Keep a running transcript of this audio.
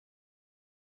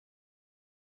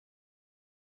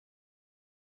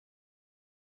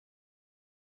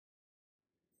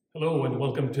Hello and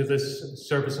welcome to this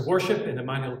service of worship in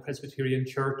Immanuel Presbyterian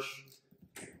Church.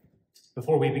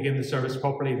 Before we begin the service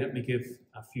properly, let me give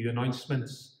a few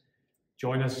announcements.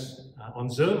 Join us on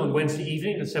Zoom on Wednesday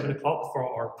evening at 7 o'clock for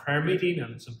our prayer meeting,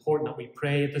 and it's important that we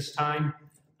pray at this time,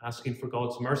 asking for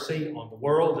God's mercy on the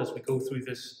world as we go through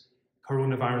this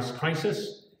coronavirus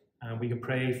crisis. And we can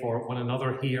pray for one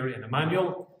another here in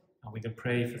Immanuel, and we can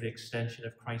pray for the extension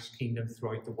of Christ's kingdom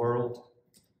throughout the world.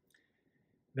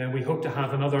 Then we hope to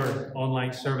have another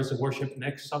online service of worship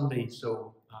next Sunday,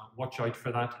 so watch out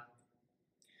for that.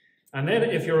 And then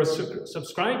if you're a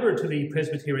subscriber to the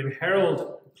Presbyterian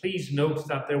Herald, please note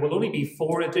that there will only be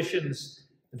 4 editions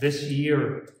this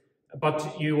year,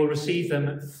 but you will receive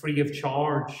them free of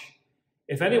charge.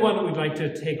 If anyone would like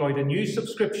to take out a new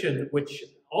subscription, which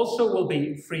also will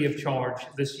be free of charge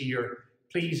this year,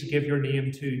 please give your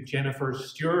name to Jennifer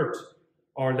Stewart,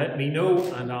 or let me know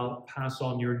and I'll pass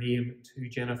on your name to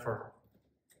Jennifer.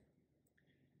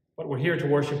 But we're here to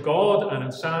worship God, and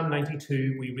in Psalm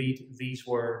 92 we read these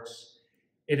words: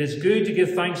 "It is good to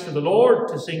give thanks to the Lord,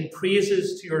 to sing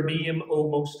praises to your name, O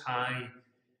Most High,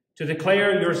 to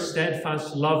declare your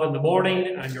steadfast love in the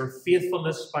morning and your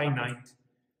faithfulness by night.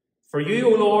 For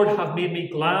you, O Lord, have made me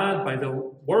glad by the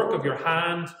work of your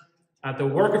hand. At the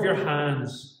work of your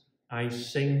hands I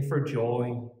sing for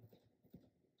joy."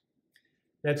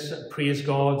 Let's praise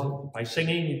God by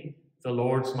singing, "The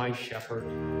Lord's my shepherd."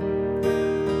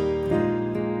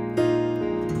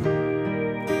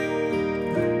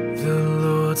 The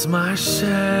Lord's my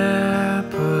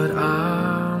shepherd,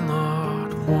 I'll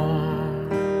not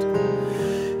want.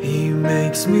 He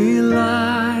makes me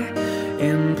lie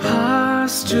in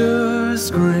pastures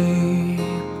green.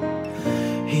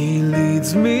 He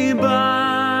leads me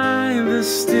by the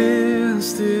still,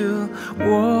 still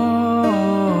waters.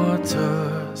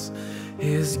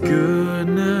 His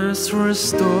goodness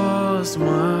restores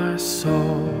my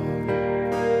soul,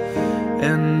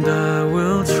 and I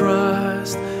will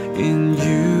trust in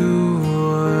you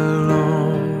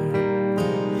alone,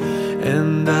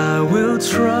 and I will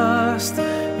trust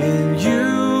in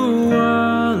you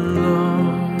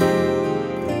alone.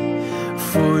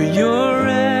 For your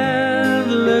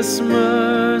endless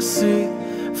mercy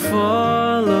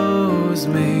follows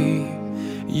me,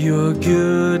 your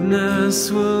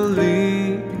goodness will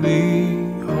lead me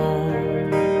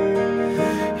home.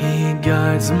 He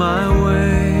guides my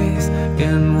ways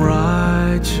in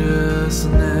righteousness,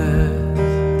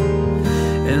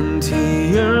 and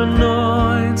he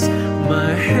anoints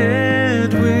my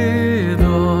head with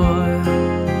oil,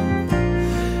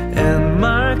 and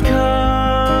my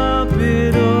cup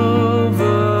it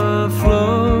overflows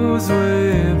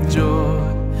with joy.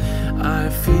 I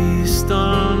feast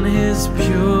on his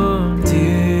pure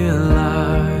delights,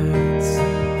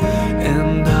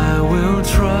 and I will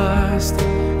trust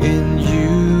in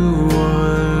you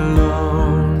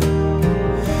alone,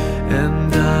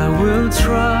 and I will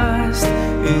trust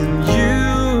in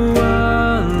you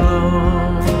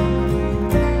alone.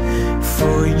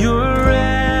 For your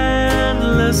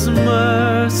endless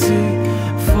mercy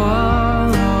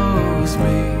follows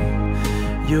me,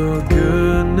 your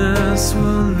goodness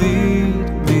will lead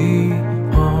me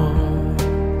home.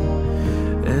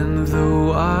 And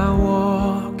though I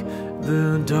walk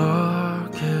the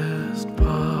darkest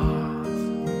path,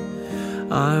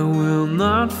 I will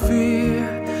not fear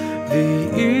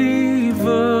the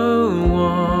evil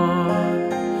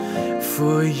one.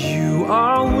 For you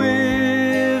are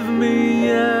with me,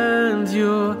 and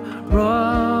your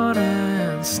rod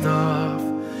and staff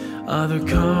are the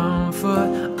comfort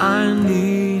I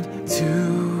need to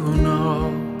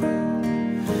know.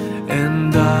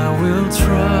 And I will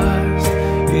trust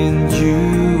in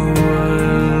you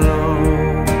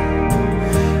alone,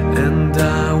 and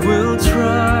I will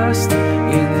trust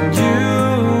in you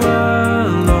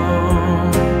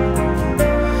alone.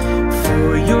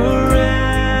 For your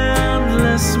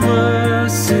endless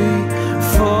mercy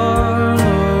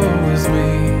follows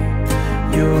me,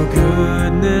 your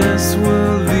goodness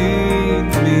will lead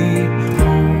me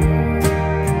home.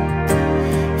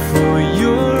 For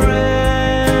your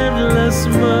endless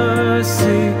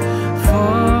mercy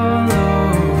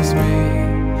follows me,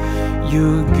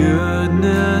 your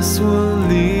goodness will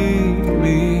lead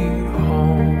me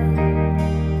home.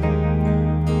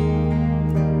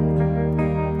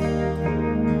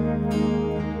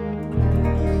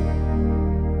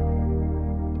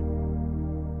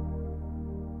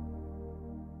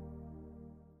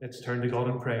 Let's turn to God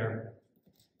in prayer.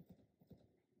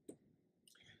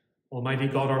 Almighty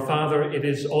God, our Father, it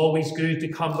is always good to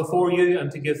come before you and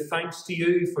to give thanks to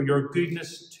you for your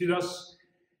goodness to us.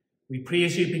 We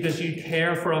praise you because you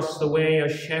care for us the way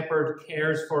a shepherd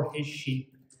cares for his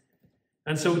sheep.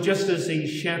 And so just as the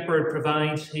shepherd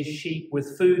provides his sheep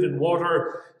with food and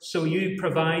water, so you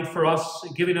provide for us,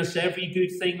 giving us every good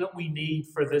thing that we need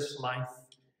for this life.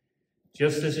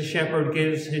 Just as a shepherd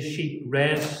gives his sheep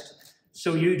rest,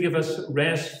 so you give us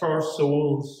rest for our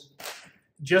souls.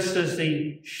 Just as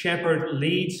the shepherd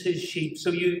leads his sheep, so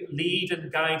you lead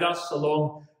and guide us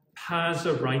along paths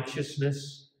of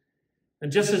righteousness.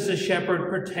 And just as the shepherd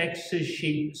protects his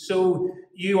sheep, so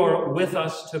you are with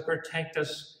us to protect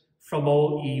us from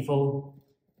all evil.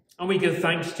 And we give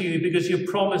thanks to you because you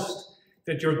promised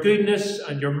that your goodness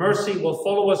and your mercy will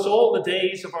follow us all the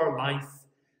days of our life,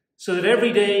 so that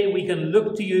every day we can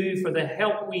look to you for the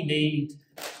help we need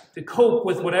to cope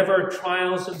with whatever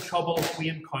trials and troubles we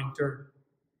encounter.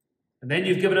 And then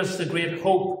you've given us the great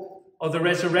hope of the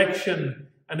resurrection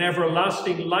and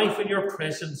everlasting life in your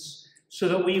presence, so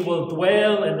that we will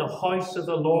dwell in the house of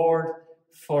the Lord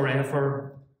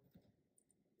forever.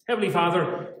 Heavenly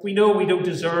Father, we know we don't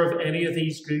deserve any of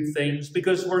these good things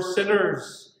because we're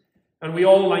sinners, and we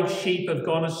all like sheep have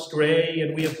gone astray,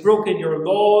 and we have broken your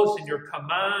laws and your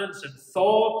commands in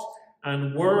thought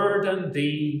and word and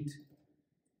deed.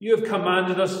 You have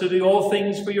commanded us to do all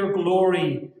things for your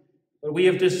glory, but we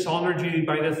have dishonored you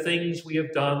by the things we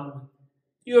have done.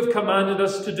 You have commanded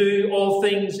us to do all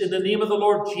things in the name of the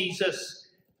Lord Jesus,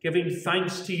 giving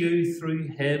thanks to you through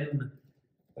him.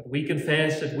 But we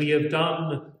confess that we have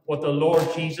done what the Lord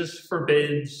Jesus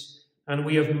forbids, and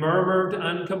we have murmured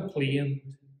and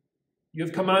complained. You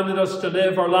have commanded us to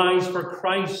live our lives for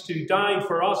Christ, who died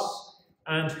for us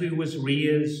and who was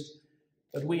raised,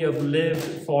 but we have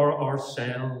lived for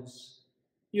ourselves.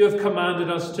 You have commanded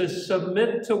us to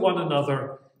submit to one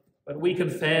another, but we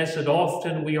confess that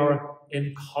often we are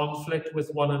in conflict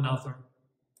with one another.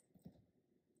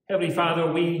 Heavenly Father,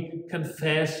 we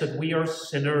confess that we are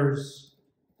sinners.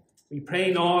 We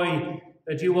pray now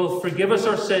that you will forgive us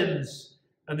our sins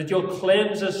and that you'll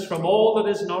cleanse us from all that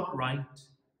is not right.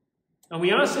 And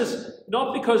we ask this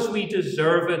not because we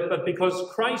deserve it, but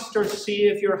because Christ our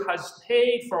Saviour has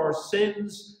paid for our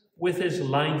sins with his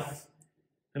life,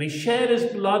 and he shed his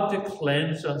blood to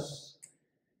cleanse us.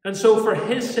 And so for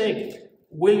his sake,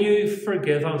 will you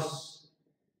forgive us?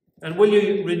 And will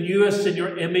you renew us in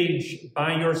your image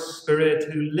by your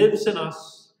Spirit who lives in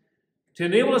us, to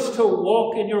enable us to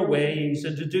walk in your ways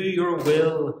and to do your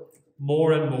will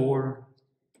more and more?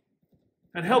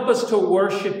 And help us to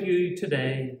worship you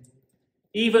today.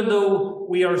 Even though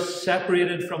we are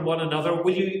separated from one another,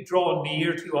 will you draw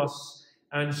near to us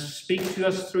and speak to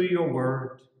us through your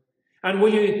word? And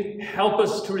will you help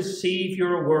us to receive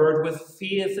your word with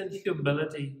faith and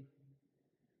humility?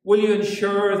 Will you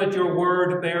ensure that your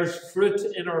word bears fruit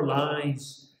in our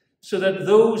lives, so that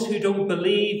those who don't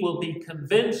believe will be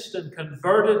convinced and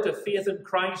converted to faith in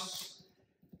Christ,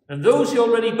 and those who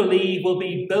already believe will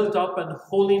be built up in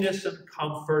holiness and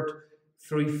comfort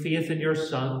through faith in your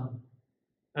Son?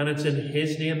 And it's in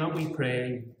his name that we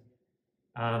pray.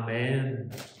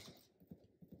 Amen.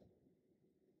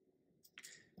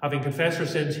 Having confessed our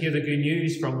sins, hear the good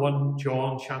news from 1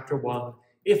 John chapter 1.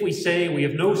 If we say we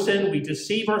have no sin, we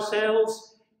deceive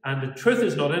ourselves, and the truth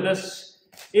is not in us.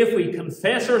 If we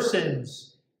confess our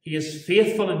sins, he is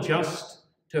faithful and just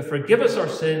to forgive us our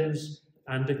sins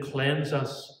and to cleanse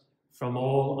us from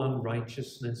all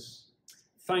unrighteousness.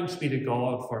 Thanks be to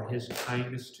God for his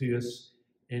kindness to us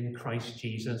in Christ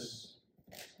Jesus.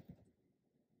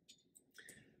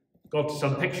 Got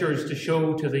some pictures to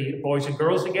show to the boys and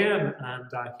girls again, and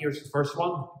here's the first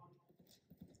one.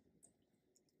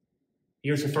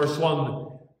 Here's the first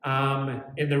one.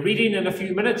 In the reading in a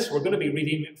few minutes, we're going to be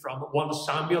reading from 1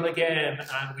 Samuel again,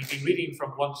 and we've been reading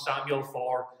from 1 Samuel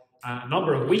for a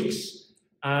number of weeks,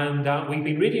 and we've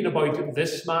been reading about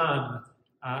this man.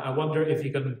 I wonder if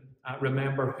you can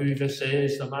remember who this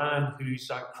is, the man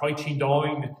who's crouching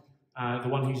down, the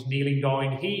one who's kneeling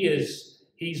down.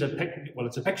 He's a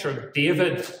picture of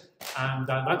David, and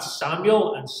that's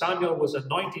Samuel, and Samuel was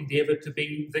anointing David to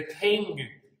be the king.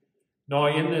 Now,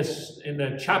 in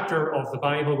the chapter of the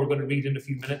Bible we're going to read in a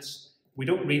few minutes, we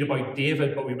don't read about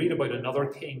David, but we read about another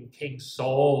king, King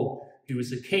Saul, who was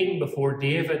the king before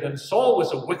David. And Saul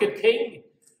was a wicked king,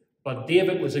 but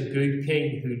David was a good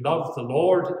king who loved the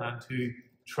Lord and who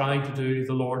tried to do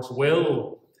the Lord's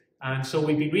will. And so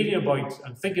we've been reading about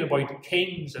and thinking about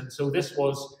kings, and so this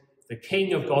was the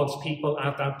king of God's people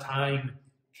at that time,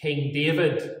 King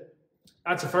David.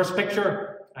 That's the first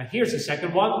picture. Here's the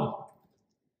second one.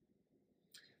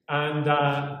 And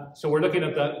so we're looking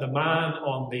at the man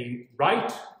on the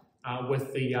right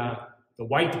with the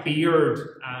white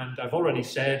beard, and I've already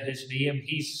said his name.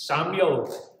 He's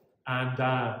Samuel. And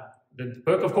the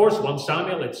book, of course, 1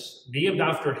 Samuel, it's named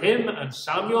after him. And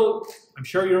Samuel, I'm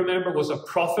sure you remember, was a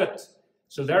prophet.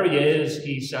 So there he is.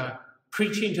 He's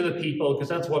preaching to the people, because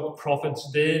that's what prophets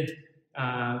did.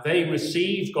 They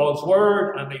received God's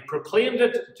word and they proclaimed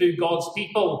it to God's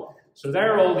people. So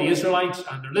there are all the Israelites,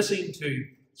 and they're listening to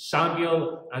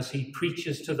Samuel as he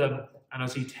preaches to them and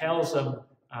as he tells them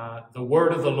the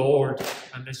word of the Lord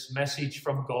and this message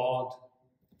from God.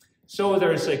 So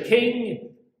there's a king,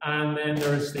 and then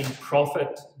there's the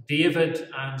prophet David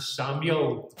and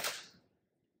Samuel.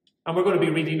 And we're going to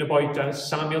be reading about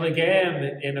Samuel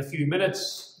again in a few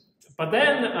minutes. But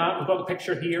then we've got a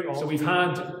picture here. So we've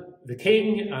had the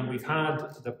king and we've had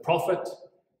the prophet.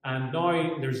 And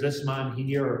now there's this man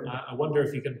here. I wonder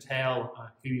if you can tell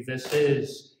who this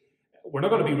is. We're not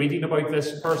going to be reading about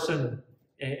this person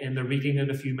in the reading in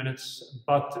a few minutes.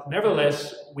 But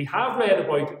nevertheless, we have read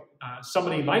about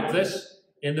somebody like this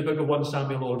in the book of 1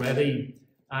 Samuel already.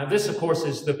 This, of course,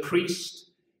 is the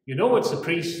priest. You know it's the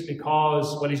priest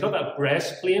because, well, he's got that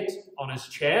breastplate on his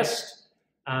chest.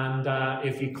 And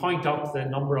if you count up the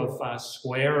number of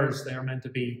squares, they're meant to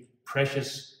be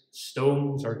precious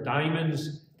stones or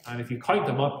diamonds. And if you count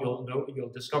them up,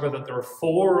 you'll discover that there are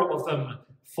 4 of them,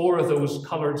 4 of those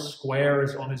coloured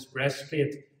squares on his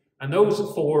breastplate. And those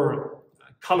 4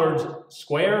 coloured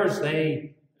squares,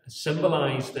 they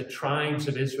symbolize the tribes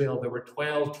of Israel. There were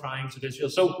 12 tribes of Israel.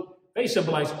 So they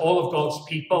symbolize all of God's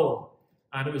people.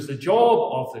 And it was the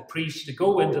job of the priest to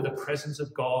go into the presence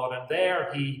of God. And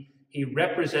there he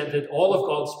represented all of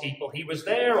God's people. He was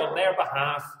there on their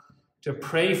behalf to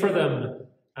pray for them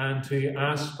and to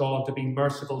ask God to be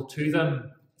merciful to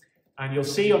them. And you'll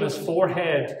see on his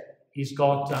forehead, he's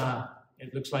got,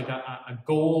 it looks like a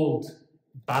gold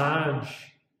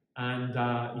badge. And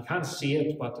you can't see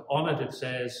it, but on it it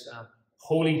says,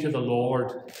 Holy to the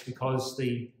Lord, because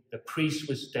the priest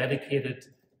was dedicated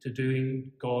to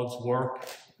doing God's work.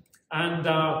 And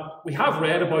we have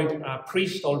read about a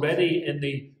priest already in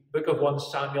the book of 1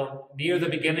 Samuel near the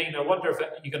beginning. I wonder if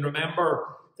you can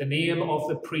remember the name of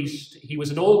the priest. He was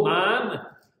an old man,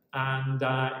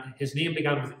 and his name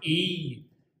began with E.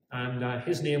 And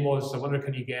his name was, I wonder,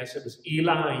 can you guess? It was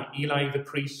Eli the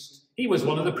priest. He was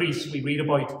one of the priests we read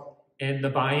about in the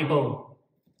Bible.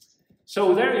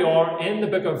 So there you are, in the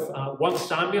book of 1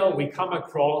 Samuel, we come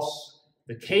across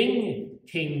the king,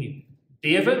 King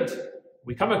David.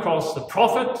 We come across the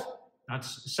prophet,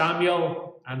 that's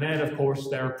Samuel, and then, of course,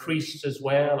 there are priests as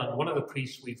well, and one of the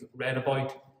priests we've read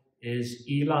about is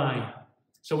Eli.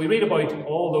 So we read about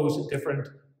all those different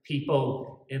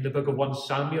people in the book of 1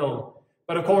 Samuel.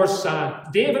 But, of course,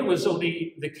 David was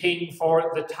only the king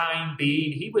for the time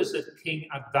being. He was the king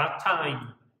at that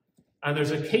time. And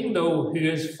there's a king, though, who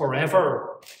is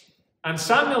forever. And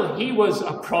Samuel, he was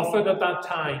a prophet at that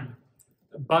time.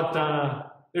 But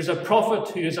there's a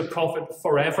prophet who is a prophet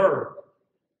forever.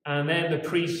 And then the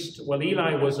priest, well,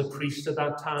 Eli was a priest at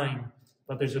that time,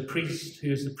 but there's a priest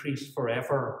who is the priest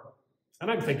forever.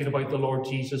 And I'm thinking about the Lord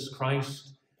Jesus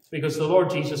Christ, because the Lord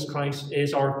Jesus Christ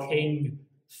is our King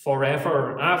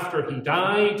forever. After he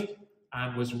died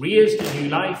and was raised to new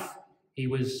life,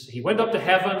 he went up to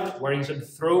heaven where he's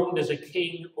enthroned as a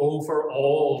king over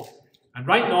all. And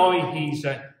right now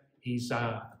he's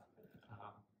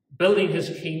building his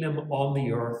kingdom on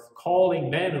the earth, calling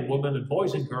men and women and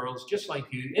boys and girls just like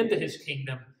you into his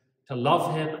kingdom to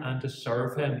love him and to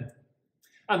serve him.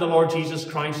 And the Lord Jesus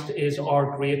Christ is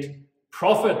our great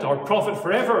prophet, our prophet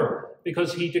forever,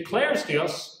 because he declares to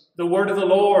us the word of the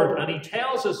Lord, and he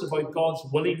tells us about God's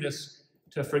willingness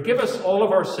to forgive us all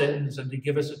of our sins and to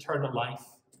give us eternal life.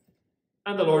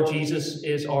 And the Lord Jesus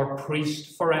is our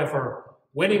priest forever.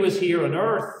 When he was here on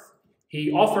earth,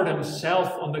 he offered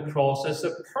himself on the cross as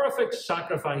the perfect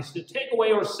sacrifice to take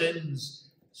away our sins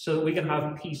so that we can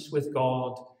have peace with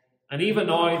God. And even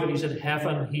now that he's in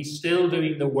heaven, he's still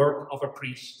doing the work of a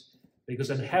priest, because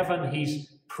in heaven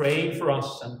he's praying for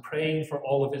us and praying for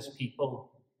all of his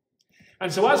people.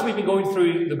 And so as we've been going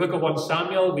through the book of 1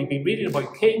 Samuel, we've been reading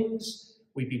about kings,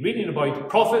 we've been reading about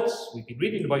prophets, we've been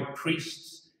reading about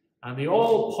priests, and they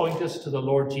all point us to the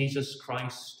Lord Jesus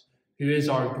Christ, who is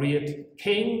our great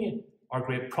king, our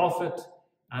great prophet,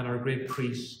 and our great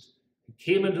priest, who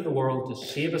came into the world to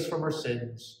save us from our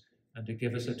sins and to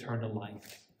give us eternal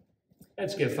life.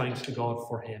 Let's give thanks to God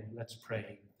for him. Let's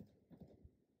pray.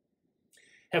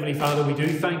 Heavenly Father, we do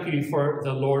thank you for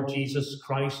the Lord Jesus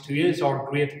Christ, who is our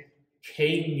great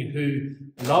King,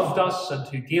 who loved us and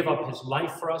who gave up his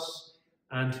life for us,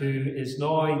 and who is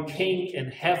now King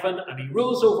in heaven, and he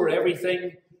rules over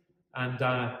everything,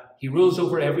 and he rules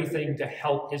over everything to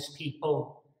help his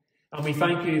people. And we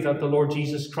thank you that the Lord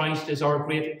Jesus Christ is our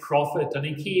great prophet, and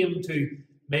he came to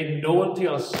make known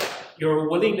to us your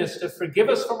willingness to forgive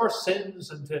us from our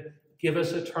sins and to give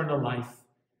us eternal life.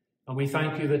 And we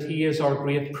thank you that he is our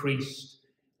great priest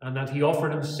and that he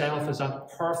offered himself as a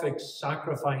perfect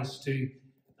sacrifice to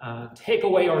take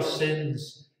away our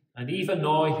sins. And even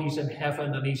now he's in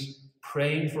heaven and he's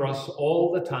praying for us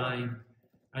all the time.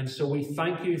 And so we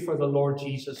thank you for the Lord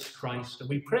Jesus Christ. And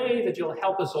we pray that you'll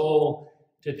help us all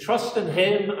to trust in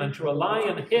him and to rely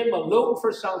on him alone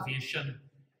for salvation.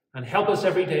 And help us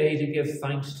every day to give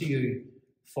thanks to you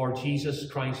for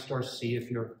Jesus Christ, our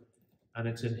Saviour. And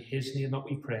it's in his name that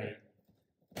we pray.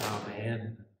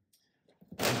 Amen.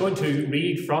 I'm going to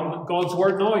read from God's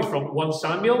Word now, from 1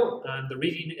 Samuel, and the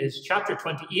reading is chapter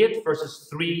 28, verses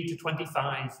 3 to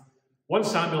 25. 1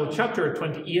 Samuel chapter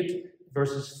 28,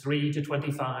 verses 3 to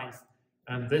 25.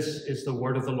 And this is the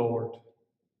word of the Lord.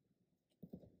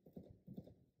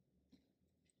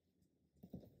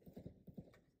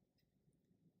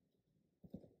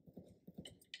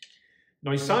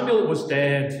 Now Samuel was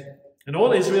dead, and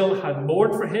all Israel had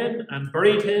mourned for him and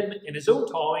buried him in his own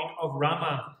town of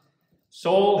Ramah.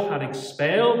 Saul had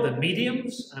expelled the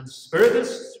mediums and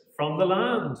spiritists from the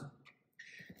land.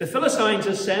 The Philistines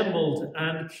assembled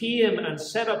and came and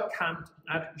set up camp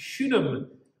at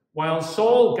Shunem, while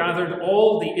Saul gathered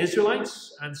all the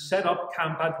Israelites and set up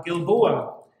camp at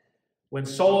Gilboa. When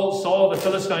Saul saw the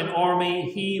Philistine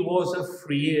army, he was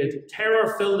afraid.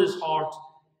 Terror filled his heart.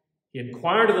 He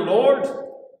inquired of the Lord,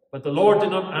 but the Lord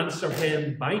did not answer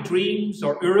him by dreams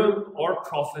or Urim or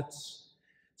prophets.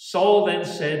 Saul then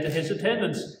said to his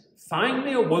attendants, "Find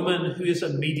me a woman who is a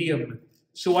medium,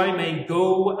 so I may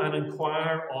go and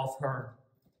inquire of her."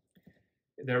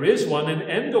 "There is one in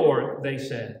Endor," they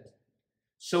said.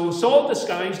 So Saul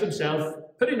disguised himself,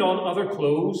 putting on other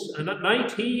clothes, and at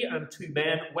night he and 2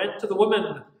 men went to the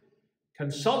woman.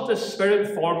 "Consult the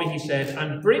spirit for me," he said,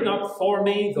 "and bring up for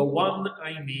me the one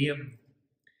I name."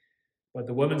 But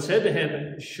the woman said to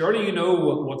him, "Surely you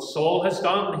know what Saul has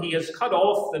done. He has cut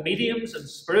off the mediums and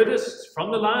spiritists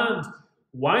from the land.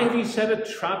 Why have you set a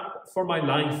trap for my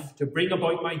life to bring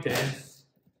about my death?"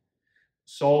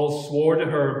 Saul swore to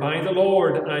her, "By the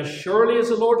Lord, as surely as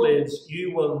the Lord lives,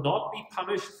 you will not be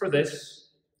punished for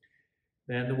this."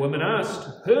 Then the woman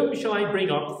asked, "Whom shall I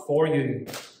bring up for you?"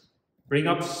 "Bring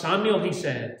up Samuel," he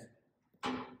said.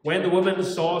 When the woman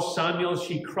saw Samuel,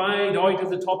 she cried out at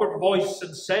the top of her voice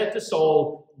and said to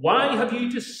Saul, "Why have you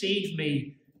deceived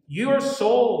me? You are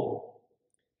Saul."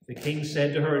 The king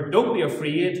said to her, "Don't be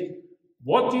afraid.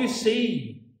 What do you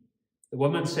see?" The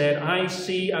woman said, "I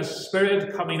see a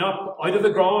spirit coming up out of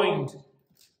the ground."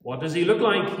 "What does he look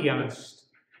like?" he asked.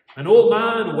 "An old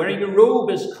man wearing a robe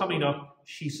is coming up,"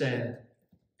 she said.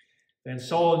 Then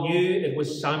Saul knew it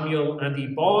was Samuel, and he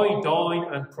bowed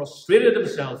down and prostrated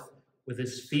himself with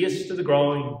his face to the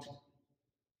ground.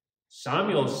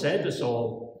 Samuel said to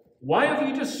Saul, "Why have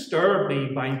you disturbed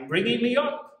me by bringing me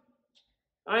up?"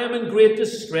 "I am in great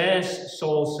distress,"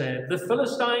 Saul said. "The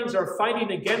Philistines are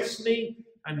fighting against me,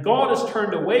 and God has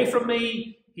turned away from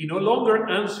me. He no longer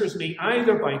answers me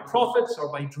either by prophets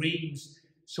or by dreams.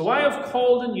 So I have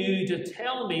called on you to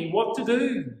tell me what to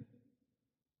do."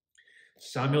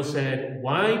 Samuel said,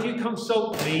 "Why do you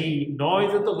consult me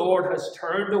now that the Lord has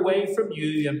turned away from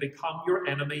you and become your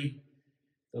enemy?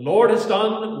 The Lord has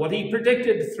done what he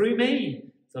predicted through me.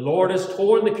 The Lord has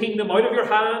torn the kingdom out of your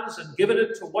hands and given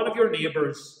it to one of your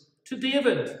neighbors, to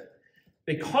David.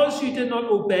 Because you did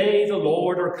not obey the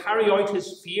Lord or carry out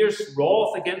his fierce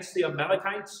wrath against the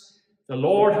Amalekites, the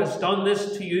Lord has done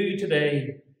this to you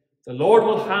today. The Lord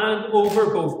will hand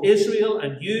over both Israel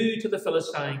and you to the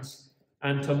Philistines.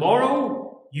 And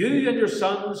tomorrow, you and your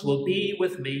sons will be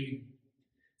with me.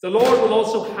 The Lord will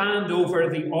also hand over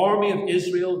the army of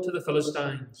Israel to the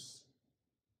Philistines."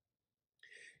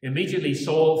 Immediately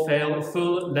Saul fell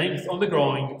full length on the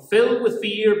ground, filled with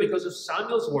fear because of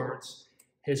Samuel's words.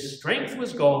 His strength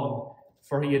was gone,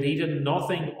 for he had eaten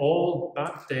nothing all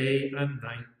that day and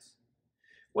night.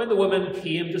 When the woman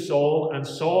came to Saul and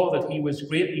saw that he was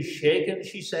greatly shaken,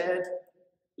 she said,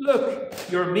 "Look,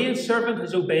 your maidservant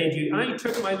has obeyed you. I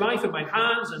took my life in my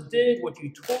hands and did what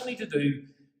you told me to do.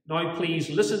 Now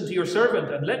please listen to your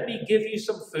servant and let me give you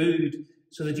some food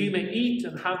so that you may eat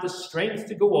and have the strength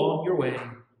to go on your way."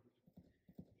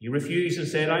 He refused and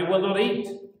said, "I will not eat."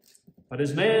 But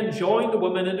his men joined the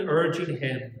woman in urging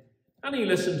him, and he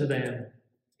listened to them.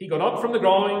 He got up from the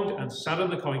ground and sat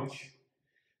on the couch.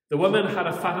 The woman had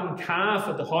a fattened calf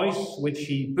at the house, which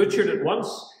she butchered at once.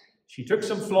 She took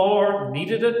some flour,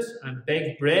 kneaded it, and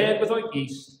baked bread without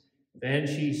yeast. Then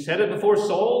she set it before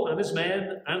Saul and his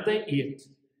men, and they ate.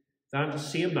 That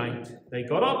same night they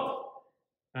got up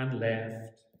and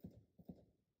left.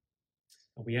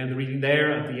 And we end the reading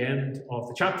there at the end of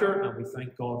the chapter, and we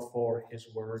thank God for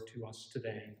his word to us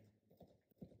today.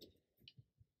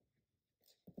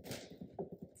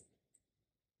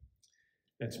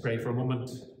 Let's pray for a moment.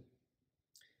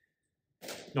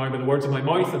 Now may the words of my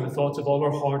mouth and the thoughts of all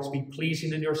our hearts be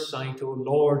pleasing in your sight, O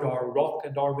Lord, our rock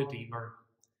and our redeemer.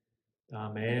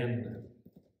 Amen.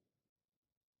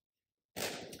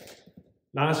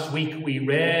 Last week we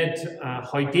read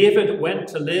how David went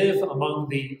to live among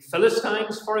the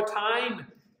Philistines for a time,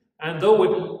 and though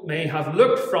it may have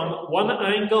looked from one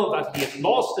angle that he had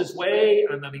lost his way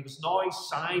and that he was now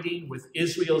siding with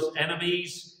Israel's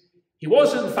enemies, he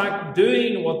was in fact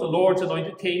doing what the Lord's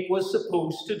anointed king was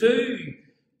supposed to do,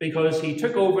 because he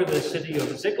took over the city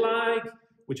of Ziklag,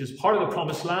 which is part of the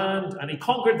promised land, and he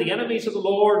conquered the enemies of the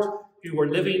Lord who were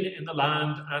living in the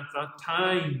land at that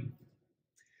time.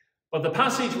 But the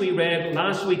passage we read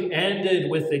last week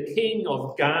ended with the king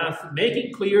of Gath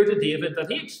making clear to David that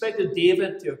he expected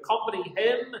David to accompany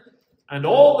him and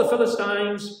all the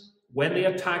Philistines when they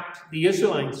attacked the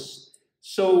Israelites.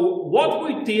 So what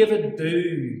would David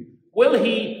do? Will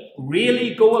he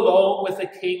really go along with the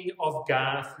king of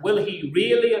Gath? Will he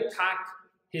really attack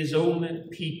his own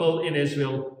people in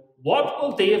Israel? What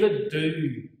will David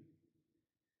do?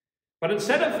 But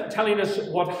instead of telling us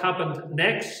what happened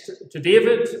next to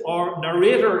David, our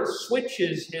narrator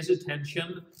switches his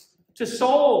attention to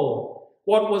Saul.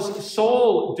 What was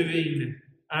Saul doing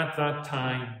at that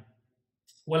time?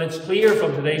 Well, it's clear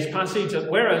from today's passage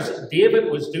that whereas David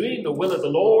was doing the will of the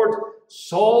Lord,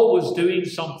 Saul was doing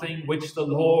something which the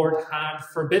Lord had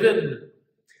forbidden.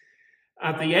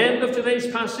 At the end of today's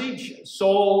passage,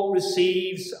 Saul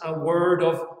receives a word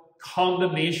of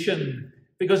condemnation,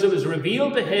 because it was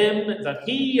revealed to him that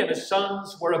he and his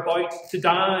sons were about to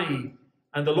die,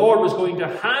 and the Lord was going to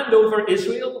hand over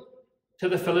Israel to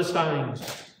the Philistines.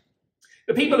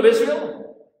 The people of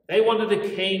Israel, they wanted a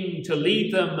king to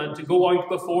lead them and to go out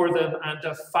before them and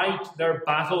to fight their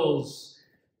battles.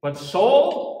 But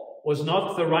Saul was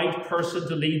not the right person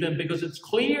to lead them, because it's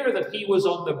clear that he was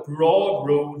on the broad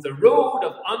road, the road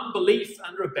of unbelief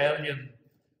and rebellion,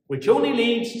 which only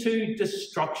leads to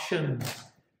destruction.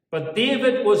 But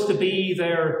David was to be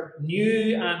their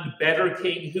new and better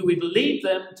king who would lead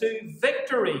them to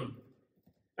victory.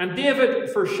 And David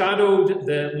foreshadowed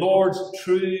the Lord's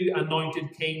true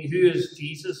anointed king, who is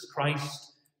Jesus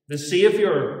Christ, the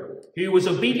Saviour, who was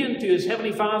obedient to his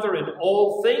heavenly Father in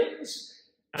all things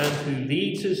and who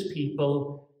leads his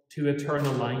people to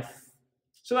eternal life.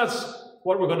 So that's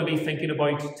what we're going to be thinking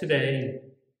about today.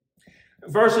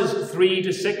 Verses 3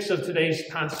 to 6 of today's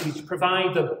passage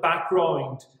provide the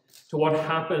background to what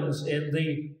happens in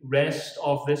the rest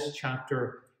of this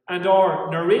chapter. And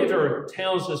our narrator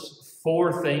tells us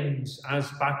four things as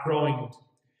background.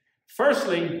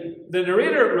 Firstly, the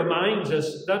narrator reminds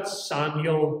us that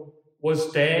Samuel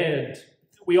was dead.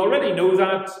 We already know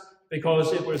that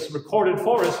because it was recorded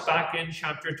for us back in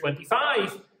chapter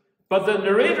 25. But the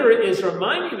narrator is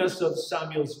reminding us of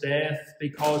Samuel's death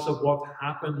because of what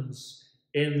happens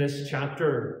in this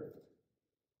chapter.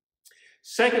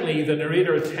 Secondly, the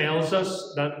narrator tells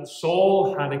us that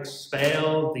Saul had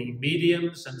expelled the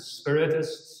mediums and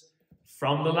spiritists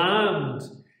from the land.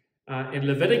 In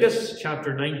Leviticus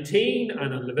chapter 19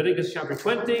 and in Leviticus chapter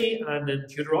 20 and in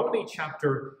Deuteronomy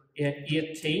chapter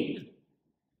 18,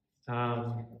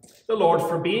 the Lord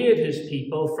forbade his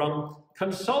people from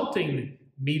consulting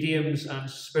mediums and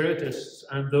spiritists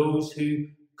and those who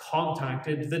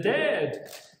contacted the dead.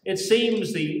 It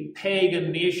seems the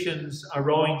pagan nations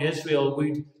around Israel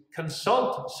would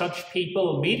consult such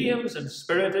people, mediums and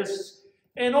spiritists,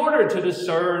 in order to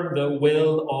discern the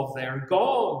will of their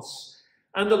gods.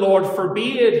 And the Lord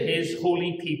forbade his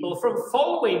holy people from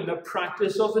following the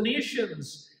practice of the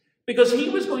nations, because he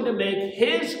was going to make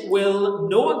his will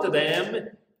known to them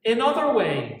in other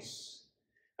ways.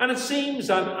 And it seems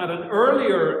that at an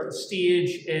earlier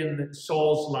stage in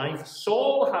Saul's life,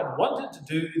 Saul had wanted to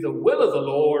do the will of the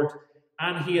Lord,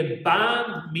 and he had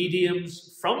banned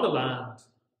mediums from the land.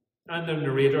 And the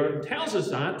narrator tells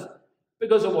us that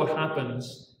because of what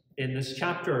happens in this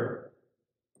chapter.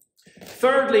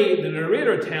 Thirdly, the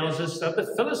narrator tells us that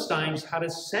the Philistines had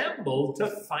assembled to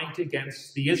fight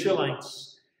against the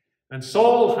Israelites. And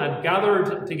Saul had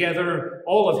gathered together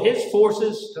all of his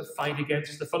forces to fight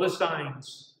against the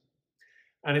Philistines.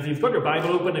 And if you've got your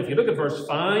Bible open, if you look at verse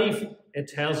 5, it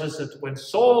tells us that when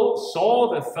Saul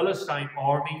saw the Philistine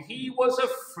army, he was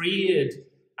afraid,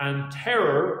 and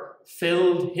terror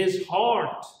filled his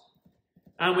heart.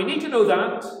 And we need to know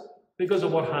that because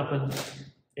of what happened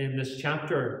in this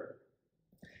chapter.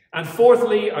 And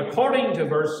fourthly, according to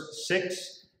verse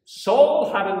 6,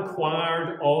 Saul had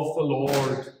inquired of the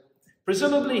Lord.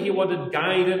 Presumably he wanted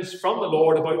guidance from the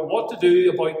Lord about what to do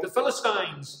about the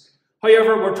Philistines.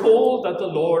 However, we're told that the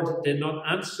Lord did not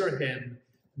answer him,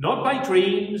 not by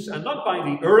dreams, and not by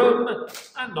the Urim,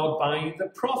 and not by the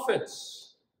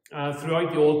prophets.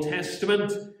 Throughout the Old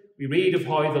Testament, we read of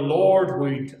how the Lord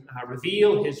would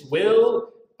reveal his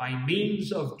will by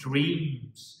means of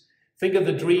dreams. Think of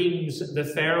the dreams the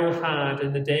Pharaoh had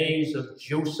in the days of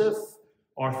Joseph,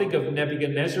 or think of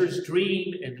Nebuchadnezzar's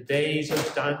dream in the days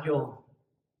of Daniel.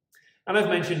 And I've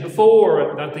mentioned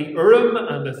before that the Urim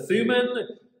and the Thummim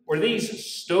were these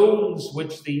stones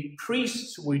which the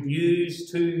priests would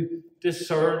use to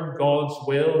discern God's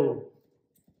will.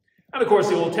 And of course,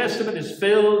 the Old Testament is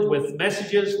filled with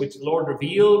messages which the Lord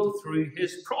revealed through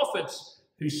his prophets,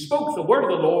 who spoke the word of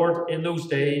the Lord in those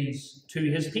days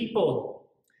to his people.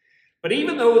 But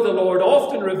even though the Lord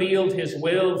often revealed his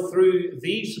will through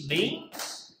these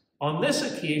means, on this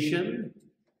occasion,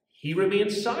 he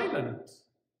remained silent.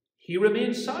 He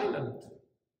remained silent.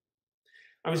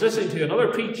 I was listening to another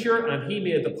preacher, and he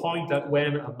made the point that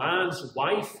when a man's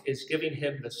wife is giving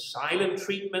him the silent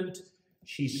treatment,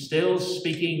 she's still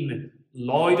speaking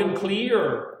loud and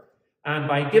clear. And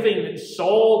by giving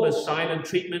Saul the silent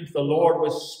treatment, the Lord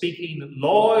was speaking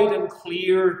loud and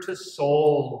clear to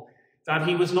Saul, that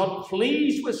he was not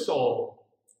pleased with Saul.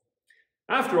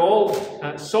 After all,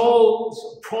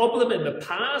 Saul's problem in the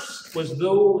past was,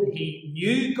 though he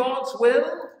knew God's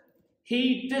will,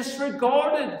 he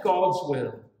disregarded God's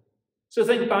will. So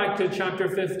think back to chapter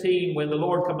 15, when the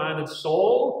Lord commanded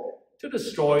Saul to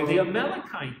destroy the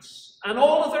Amalekites and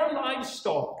all of their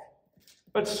livestock.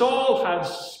 But Saul had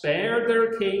spared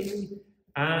their king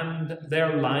and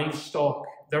their livestock,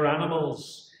 their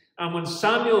animals. And when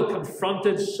Samuel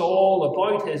confronted Saul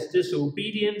about his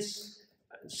disobedience,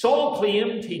 Saul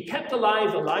claimed he kept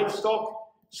alive the livestock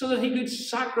so that he could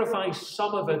sacrifice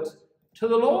some of it to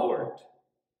the Lord.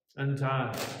 And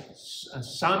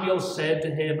Samuel said to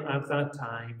him at that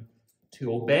time,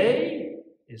 to obey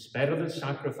is better than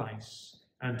sacrifice,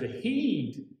 and to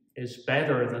heed is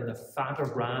better than the fat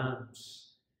of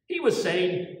rams. He was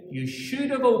saying, you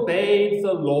should have obeyed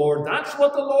the Lord. That's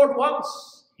what the Lord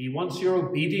wants. He wants your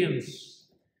obedience.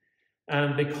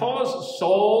 And because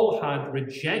Saul had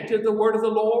rejected the word of the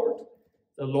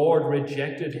Lord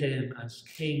rejected him as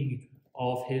king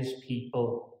of his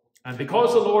people. And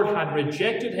because the Lord had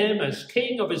rejected him as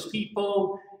king of his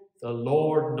people, the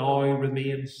Lord now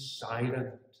remains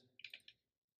silent.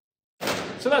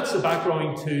 So that's the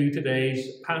background to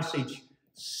today's passage.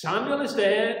 Samuel is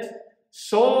dead.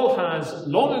 Saul has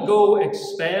long ago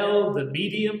expelled the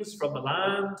mediums from the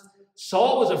land.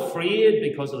 Saul was afraid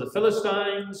because of the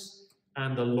Philistines,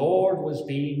 and the Lord was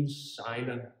being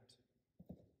silent.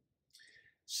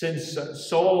 Since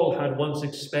Saul had once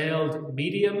expelled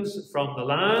mediums from the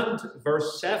land,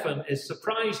 verse 7 is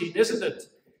surprising, isn't it?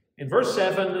 In verse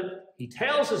 7, he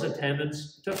tells his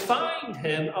attendants to find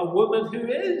him a woman who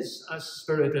is a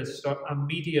spiritist or a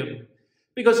medium,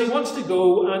 because he wants to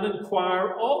go and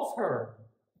inquire of her.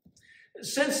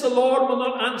 Since the Lord will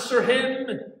not answer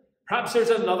him, perhaps there's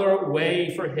another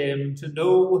way for him to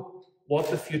know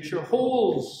what the future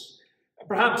holds.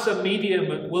 Perhaps a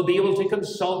medium will be able to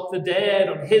consult the dead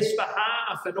on his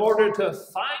behalf in order to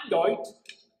find out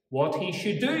what he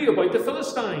should do about the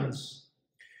Philistines.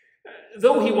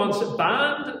 Though he once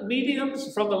banned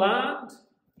mediums from the land,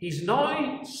 he's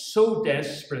now so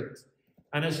desperate,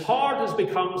 and his heart has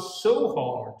become so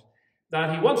hard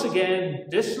that he once again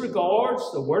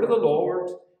disregards the word of the Lord,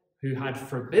 who had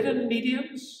forbidden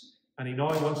mediums, and he now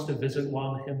wants to visit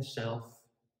one himself.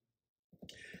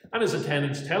 And his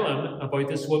attendants tell him about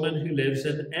this woman who lives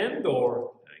in Endor.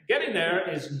 Getting there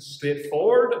isn't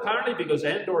straightforward, apparently, because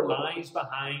Endor lies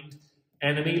behind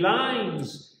enemy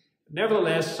lines.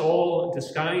 Nevertheless, Saul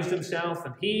disguised himself,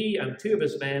 and he and two of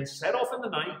his men set off in the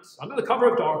night, under the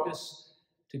cover of darkness,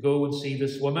 to go and see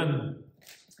this woman.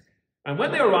 And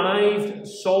when they arrived,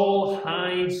 Saul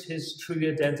hides his true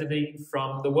identity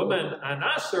from the woman and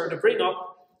asks her to bring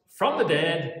up from the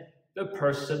dead the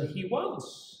person he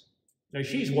wants. Now,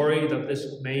 she's worried that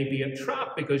this may be a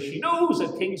trap because she knows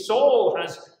that King Saul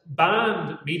has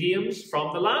banned mediums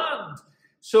from the land.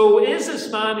 So is this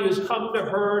man who has come to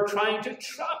her trying to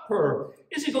trap her?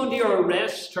 Is he going to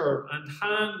arrest her and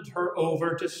hand her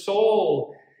over to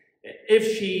Saul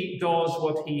if she does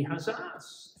what he has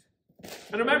asked?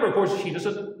 And remember, of course, she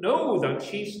doesn't know that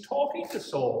she's talking to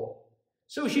Saul.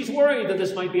 So she's worried that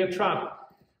this might be a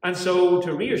trap. And so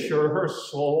to reassure her,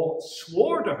 Saul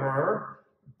swore to her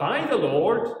by the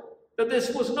Lord that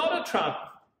this was not a trap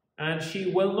and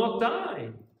she will not die.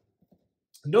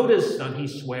 Notice that he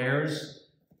swears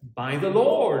by the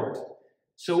Lord.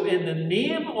 So in the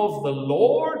name of the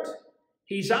Lord,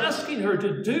 he's asking her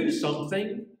to do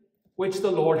something which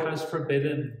the Lord has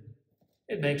forbidden.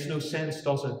 It makes no sense,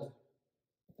 does it?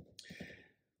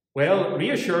 Well,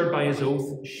 reassured by his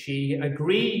oath, she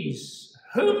agrees.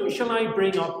 Whom shall I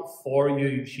bring up for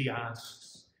you, she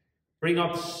asks. Bring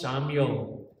up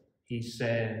Samuel, he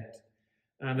said.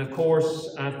 And of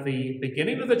course, at the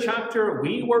beginning of the chapter,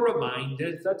 we were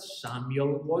reminded that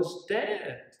Samuel was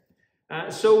dead.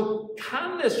 So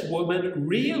can this woman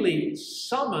really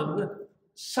summon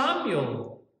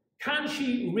Samuel? Can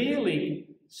she really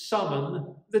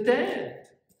summon the dead?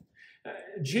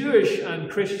 Jewish and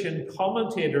Christian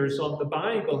commentators on the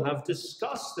Bible have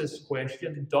discussed this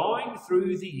question down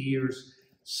through the years.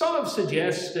 Some have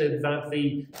suggested that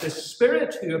the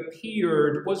spirit who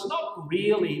appeared was not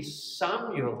really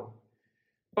Samuel,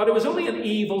 but it was only an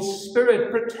evil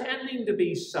spirit pretending to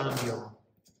be Samuel,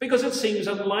 because it seems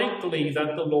unlikely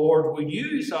that the Lord would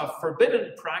use a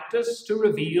forbidden practice to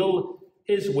reveal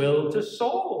his will to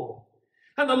Saul.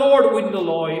 And the Lord wouldn't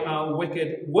allow a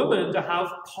wicked woman to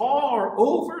have power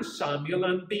over Samuel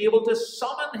and be able to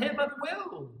summon him at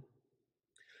will.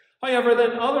 However,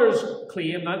 then others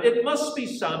claim that it must be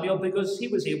Samuel because he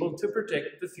was able to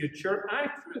predict the future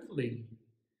accurately.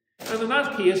 And in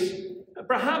that case,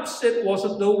 perhaps it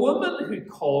wasn't the woman who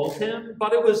called him,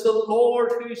 but it was the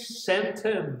Lord who sent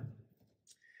him.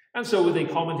 And so the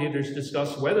commentators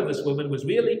discuss whether this woman was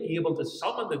really able to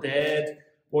summon the dead.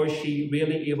 Was she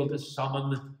really able to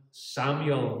summon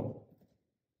Samuel?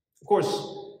 Of course,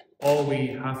 all we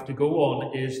have to go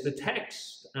on is the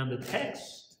text. And the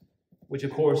text, which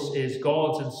of course is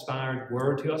God's inspired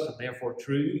word to us and therefore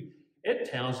true, it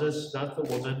tells us that the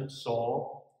woman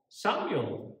saw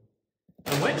Samuel.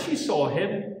 And when she saw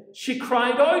him, she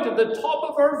cried out at the top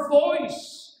of her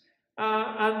voice.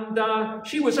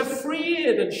 She was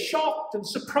afraid and shocked and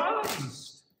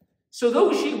surprised. So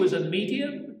though she was a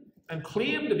medium, and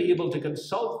claimed to be able to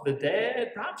consult the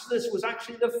dead, perhaps this was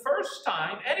actually the first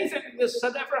time anything like this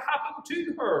had ever happened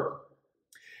to her.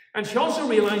 And she also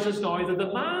realizes now that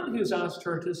the man who's asked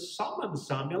her to summon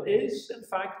Samuel is, in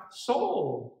fact,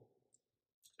 Saul.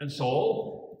 And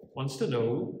Saul wants to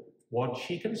know what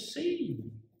she can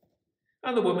see.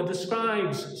 And the woman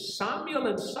describes Samuel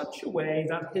in such a way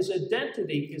that his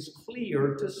identity is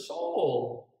clear to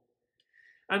Saul.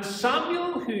 And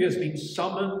Samuel, who has been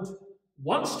summoned,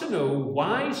 wants to know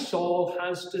why Saul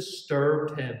has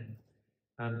disturbed him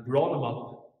and brought him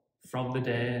up from the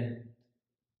dead.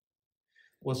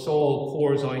 Well, Saul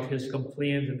pours out his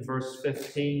complaint in verse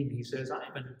 15. He says,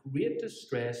 I'm in great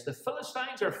distress. The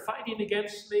Philistines are fighting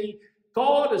against me.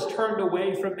 God has turned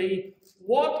away from me.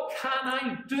 What can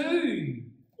I do?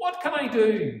 What can I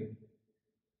do?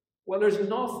 Well, there's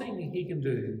nothing he can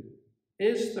do,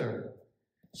 is there?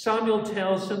 Samuel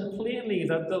tells him plainly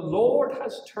that the Lord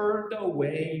has turned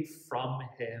away from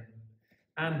him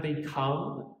and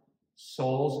become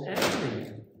Saul's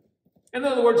enemy. In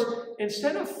other words,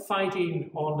 instead of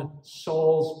fighting on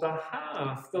Saul's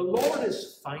behalf, the Lord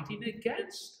is fighting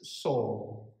against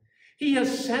Saul. He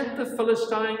has sent the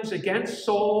Philistines against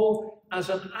Saul as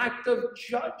an act of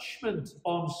judgment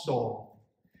on Saul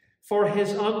for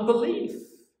his unbelief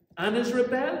and his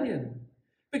rebellion,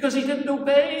 because he didn't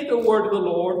obey the word of the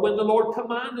Lord when the Lord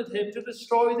commanded him to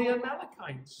destroy the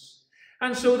Amalekites.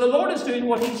 And so the Lord is doing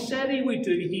what he said he would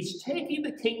do. He's taking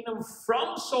the kingdom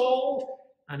from Saul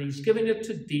and he's giving it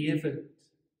to David.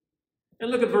 And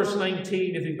look at verse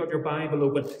 19 if you've got your Bible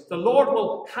open. The Lord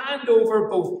will hand over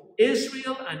both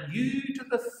Israel and you to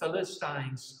the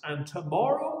Philistines, and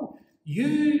tomorrow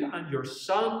you and your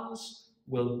sons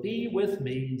will be with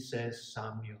me, says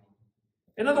Samuel.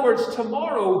 In other words,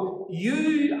 tomorrow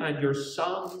you and your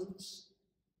sons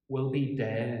will be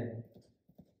dead.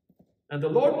 And the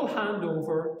Lord will hand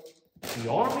over the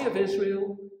army of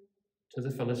Israel to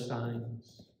the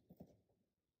Philistines.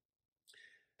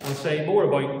 I'll say more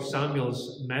about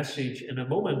Samuel's message in a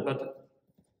moment, but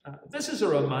this is a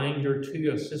reminder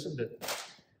to us, isn't it?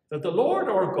 That the Lord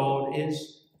our God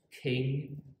is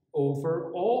king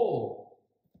over all.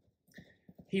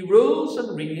 He rules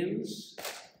and reigns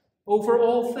over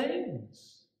all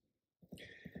things.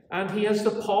 And he has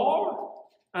the power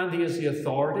and he has the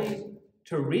authority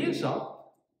to raise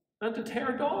up and to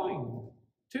tear down,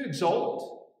 to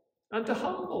exalt and to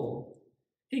humble.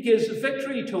 He gives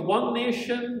victory to one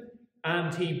nation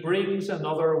and he brings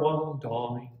another one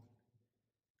down.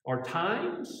 Our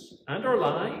times and our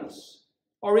lives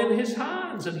are in his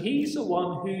hands, and he's the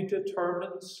one who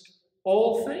determines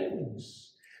all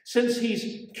things. Since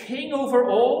he's king over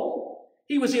all,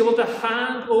 he was able to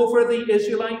hand over the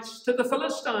Israelites to the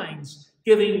Philistines,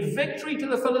 giving victory to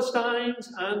the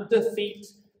Philistines and defeat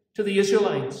to the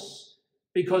Israelites,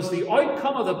 because the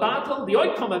outcome of the battle, the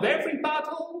outcome of every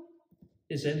battle,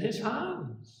 is in his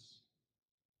hands.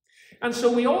 And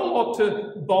so we all ought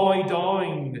to bow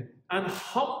down and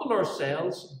humble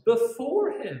ourselves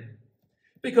before him,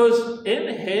 because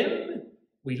in him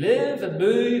we live and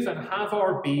move and have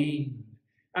our being,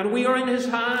 and we are in his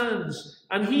hands,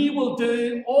 and he will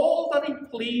do all that he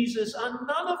pleases, and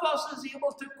none of us is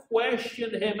able to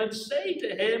question him and say to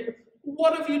him,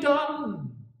 "What have you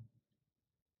done?"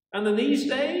 And in these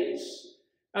days,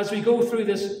 as we go through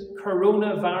this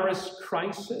coronavirus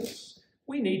crisis,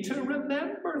 we need to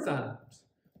remember that.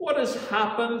 What has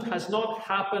happened has not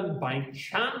happened by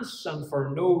chance and for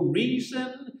no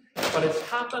reason, but it's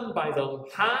happened by the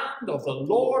hand of the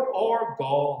Lord our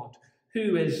God,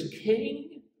 who is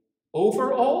King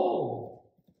over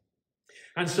all.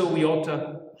 And so we ought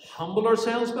to humble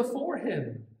ourselves before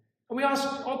him. And we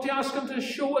ought to ask him to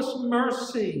show us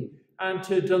mercy and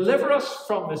to deliver us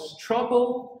from this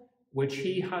trouble which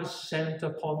he has sent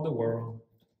upon the world.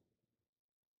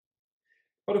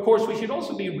 But of course, we should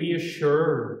also be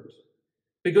reassured,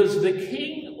 because the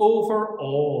King over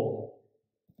all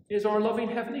is our loving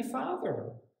Heavenly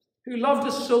Father, who loved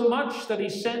us so much that he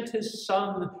sent his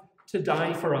Son to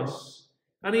die for us.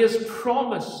 And he has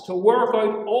promised to work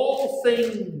out all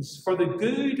things for the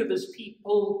good of his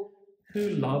people who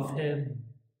love him.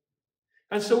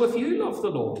 And so if you love the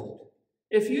Lord,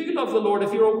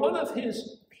 if you're one of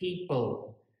his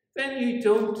people, then you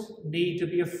don't need to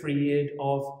be afraid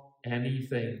of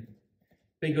anything,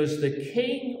 because the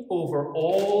King over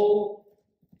all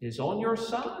is on your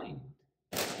side.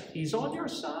 He's on your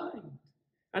side.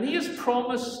 And he has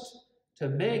promised to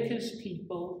make his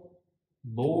people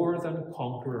more than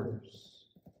conquerors,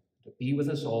 to be with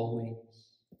us always.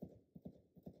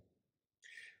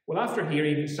 Well, after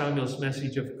hearing Samuel's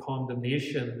message of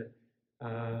condemnation,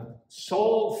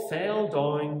 Saul fell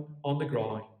down on the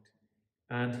ground,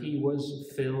 and he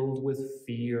was filled with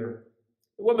fear.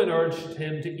 The woman urged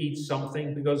him to eat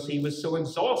something because he was so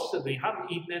exhausted. He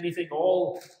hadn't eaten anything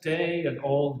all day and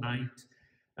all night.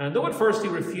 And though at first he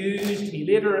refused, he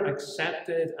later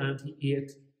accepted, and he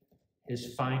ate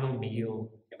his final meal.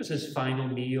 It was his final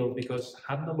meal because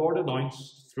hadn't the Lord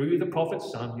announced through the prophet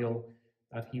Samuel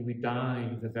that he would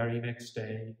die the very next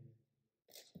day?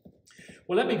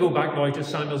 Well, let me go back now to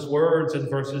Samuel's words in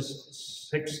verses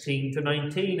 16 to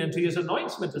 19, and to his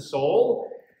announcement to Saul,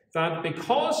 that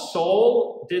because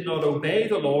Saul did not obey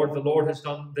the Lord has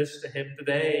done this to him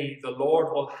today. The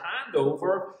Lord will hand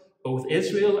over both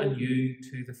Israel and you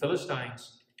to the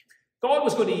Philistines. God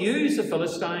was going to use the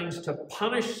Philistines to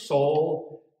punish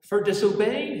Saul for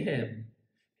disobeying him.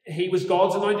 He was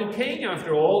God's anointed king,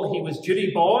 after all. He was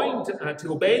duty-bound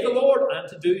to obey the Lord and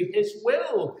to do his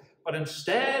will. But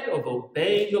instead of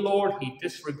obeying the Lord, he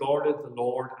disregarded the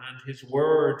Lord and his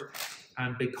word.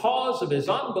 And because of his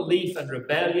unbelief and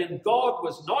rebellion, God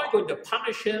was now going to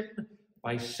punish him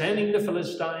by sending the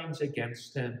Philistines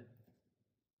against him.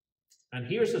 And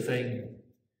here's the thing.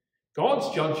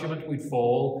 God's judgment would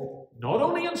fall not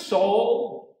only on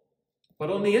Saul,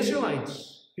 but on the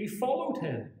Israelites who followed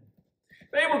him.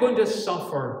 They were going to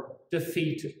suffer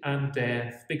defeat and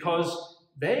death because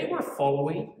they were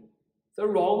following the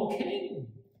wrong king.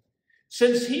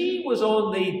 Since he was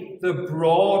on the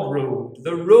broad road,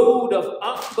 the road of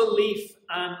unbelief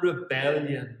and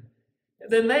rebellion,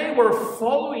 then they were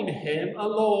following him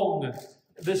along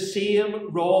the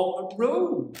same wrong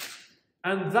road.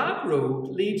 And that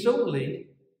road leads only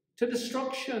to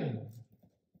destruction.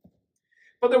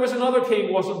 But there was another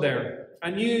king, wasn't there?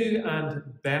 A new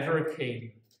and better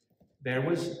king. There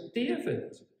was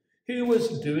David, who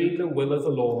was doing the will of the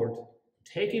Lord,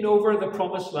 taking over the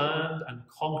promised land and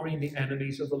conquering the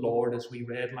enemies of the Lord, as we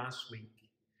read last week.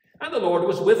 And the Lord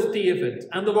was with David,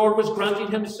 and the Lord was granting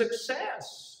him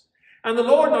success. And the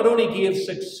Lord not only gave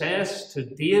success to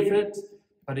David,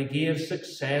 but he gave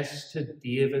success to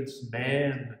David's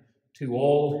men, to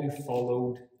all who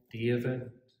followed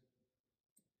David.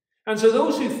 And so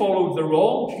those who followed the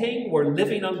wrong king were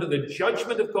living under the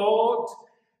judgment of God,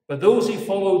 but those who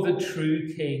followed the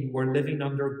true king were living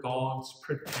under God's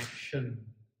protection.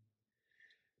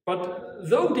 But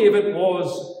though David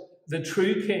was the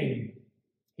true king,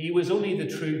 he was only the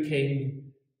true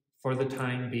king for the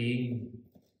time being,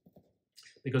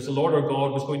 because the Lord our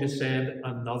God was going to send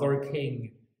another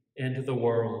king into the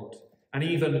world, an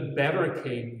even better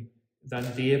king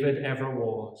than David ever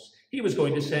was. He was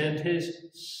going to send his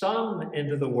Son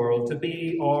into the world to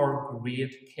be our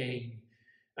great king.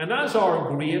 And as our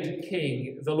great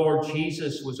King, the Lord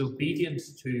Jesus was obedient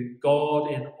to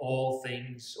God in all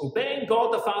things, obeying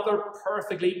God the Father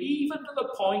perfectly, even to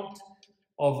the point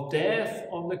of death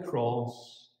on the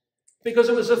cross, because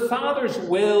it was the Father's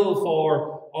will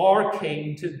for our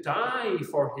King to die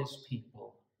for his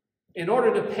people, in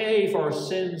order to pay for our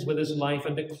sins with his life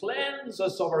and to cleanse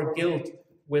us of our guilt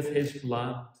with his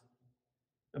blood.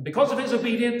 And because of his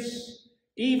obedience,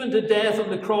 even to death on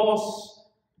the cross,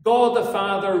 God the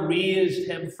Father raised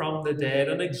him from the dead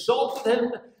and exalted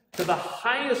him to the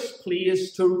highest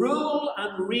place to rule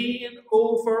and reign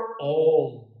over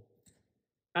all.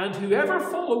 And whoever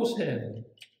follows him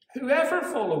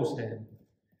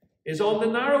is on the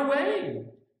narrow way,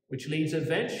 which leads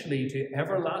eventually to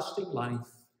everlasting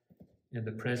life in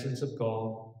the presence of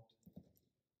God.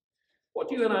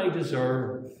 What you and I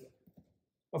deserve,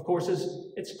 of course,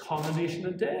 it's condemnation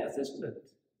and death, isn't it?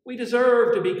 We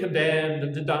deserve to be condemned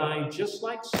and to die just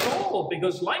like Saul,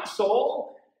 because like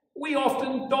Saul, we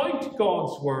often doubt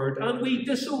God's word and we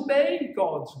disobey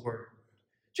God's word.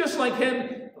 Just like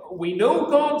him, we know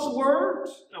God's word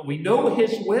and we know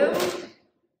his will,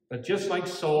 but just like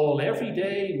Saul, every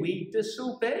day we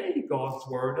disobey God's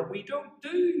word and we don't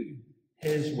do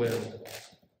his will.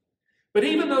 But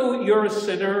even though you're a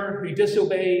sinner who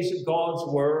disobeys God's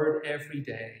word every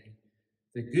day,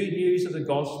 the good news of the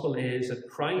gospel is that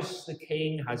Christ the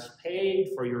King has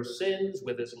paid for your sins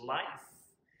with his life.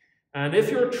 And if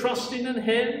you're trusting in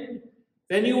him,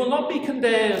 then you will not be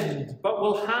condemned, but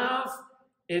will have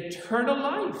eternal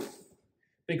life.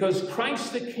 Because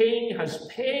Christ the King has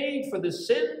paid for the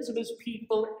sins of his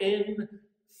people in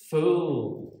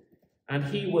full. And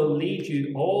he will lead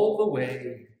you all the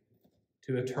way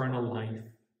to eternal life.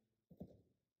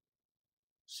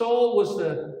 Saul was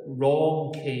the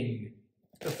wrong king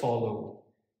to follow,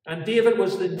 and David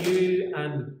was the new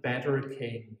and better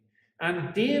king.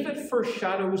 And David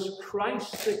foreshadows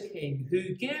Christ the King,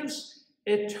 who gives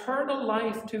eternal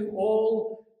life to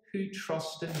all who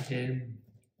trust in him.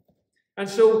 And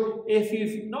so, if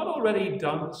you've not already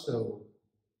done so,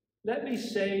 let me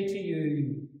say to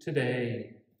you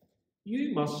today,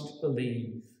 you must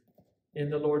believe in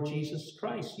the Lord Jesus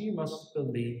Christ. You must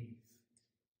believe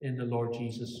in the Lord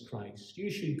Jesus Christ. You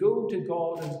should go to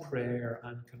God in prayer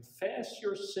and confess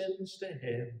your sins to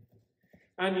him.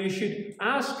 And you should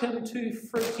ask him to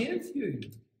forgive you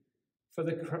for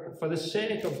the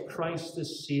sake of Christ the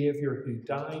Saviour who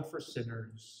died for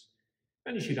sinners.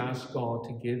 And you should ask God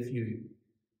to give you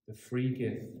the free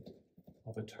gift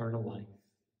of eternal life.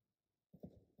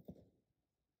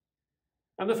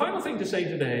 And the final thing to say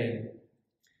today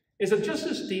is that just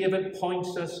as David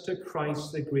points us to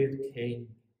Christ the great King,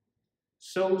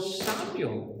 so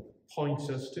Samuel points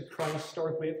us to Christ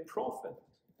our great prophet.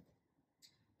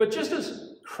 But just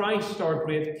as Christ our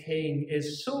great King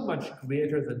is so much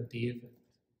greater than David,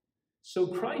 so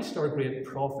Christ our great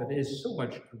prophet is so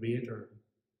much greater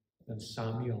than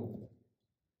Samuel.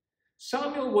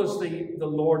 Samuel was the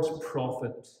Lord's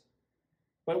prophet,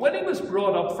 but when he was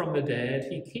brought up from the dead,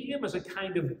 he came as a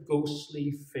kind of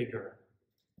ghostly figure.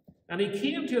 And he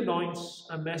came to announce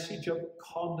a message of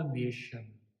condemnation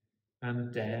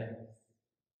and death.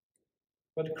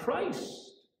 But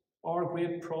Christ, our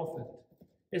great prophet,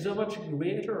 is a much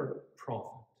greater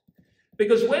prophet.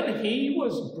 Because when he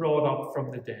was brought up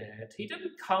from the dead, he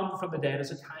didn't come from the dead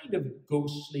as a kind of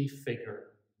ghostly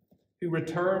figure who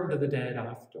returned to the dead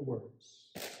afterwards.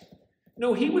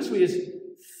 No, he was raised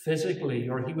physically,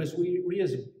 or he was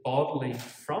raised bodily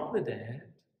from the dead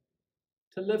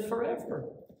to live forever.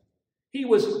 He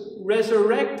was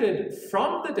resurrected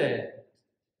from the dead,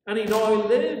 and he now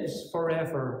lives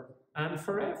forever and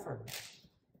forever.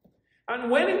 And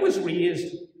when he was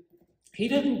raised, he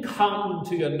didn't come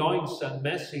to announce a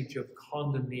message of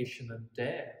condemnation and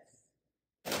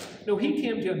death. No, he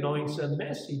came to announce a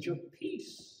message of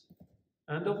peace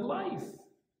and of life.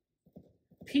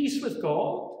 Peace with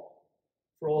God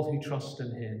for all who trust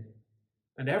in him,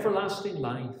 and everlasting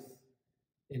life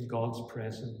in God's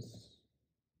presence.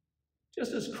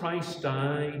 Just as Christ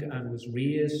died and was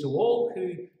raised, so all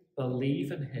who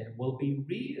believe in him will be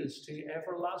raised to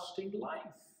everlasting life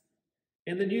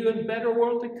in the new and better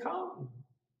world to come.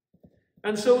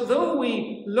 And so though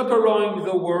we look around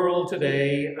the world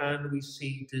today and we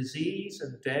see disease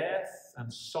and death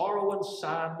and sorrow and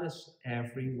sadness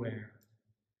everywhere,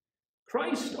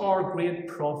 Christ, our great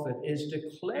prophet, is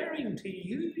declaring to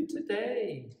you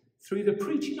today, through the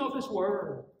preaching of his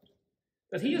word,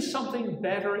 that he has something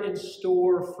better in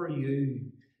store for you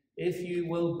if you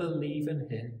will believe in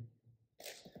him.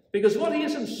 Because what he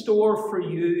has in store for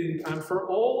you and for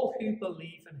all who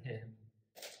believe in him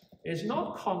is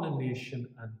not condemnation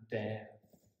and death,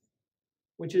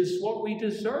 which is what we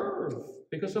deserve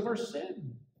because of our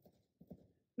sin.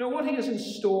 No, what he has in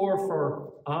store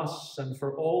for us and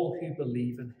for all who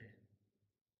believe in him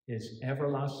is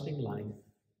everlasting life.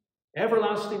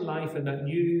 Everlasting life in that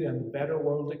new and better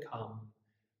world to come,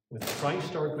 with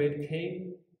Christ our great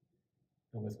King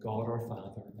and with God our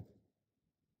Father.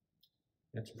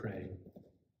 Let's pray.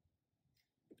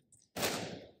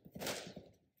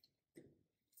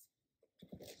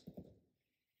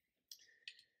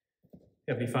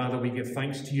 Heavenly Father, we give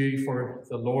thanks to you for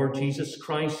the Lord Jesus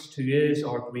Christ, who is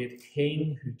our great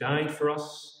King, who died for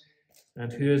us,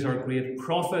 and who is our great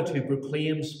prophet, who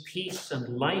proclaims peace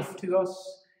and life to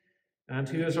us, and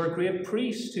who is our great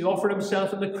priest, who offered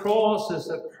himself on the cross as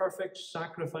a perfect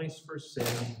sacrifice for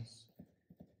sins.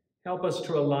 Help us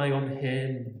to rely on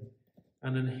him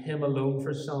and in him alone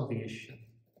for salvation.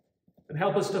 And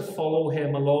help us to follow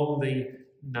him along the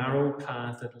narrow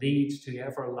path that leads to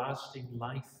everlasting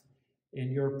life in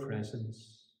your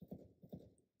presence.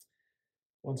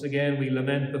 Once again, we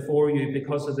lament before you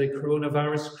because of the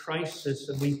coronavirus crisis,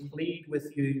 and we plead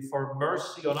with you for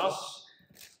mercy on us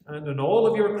and on all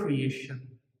of your creation.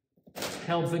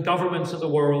 Help the governments of the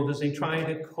world as they try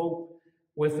to cope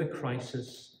with the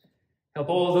crisis. Help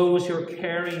all those who are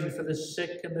caring for the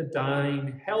sick and the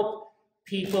dying. Help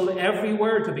people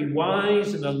everywhere to be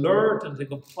wise and alert and to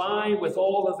comply with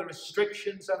all of the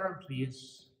restrictions that are in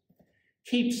place.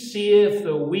 Keep safe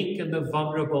the weak and the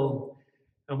vulnerable.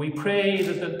 And we pray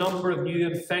that the number of new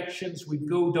infections would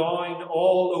go down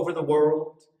all over the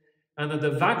world, and that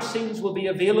the vaccines will be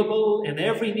available in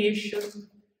every nation,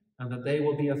 and that they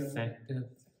will be effective.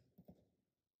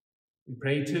 We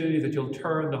pray too that you'll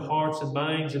turn the hearts and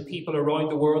minds of people around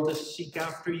the world to seek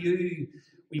after you.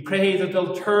 We pray that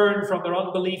they'll turn from their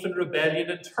unbelief and rebellion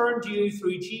and turn to you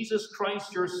through Jesus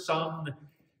Christ, your Son,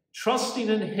 trusting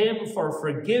in him for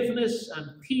forgiveness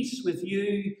and peace with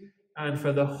you and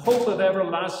for the hope of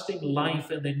everlasting life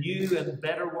in the new and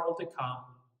better world to come.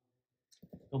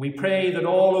 And we pray that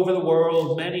all over the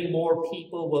world, many more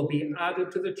people will be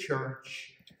added to the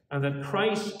church, and that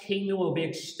Christ's kingdom will be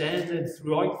extended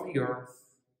throughout the earth.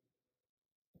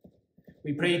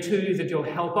 We pray too that you'll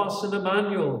help us in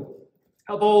Immanuel.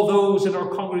 Help all those in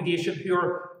our congregation who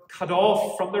are cut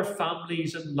off from their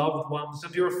families and loved ones,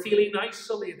 and who are feeling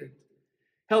isolated.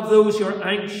 Help those who are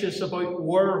anxious about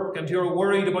work and who are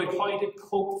worried about how to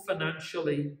cope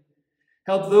financially.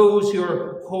 Help those who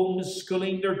are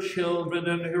homeschooling their children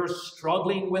and who are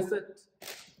struggling with it.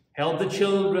 Help the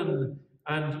children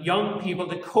and young people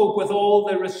to cope with all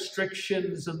the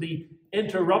restrictions and the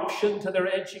interruption to their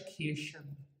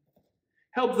education.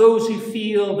 Help those who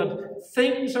feel that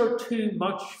things are too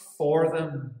much for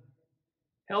them.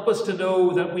 Help us to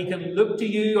know that we can look to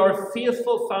you, our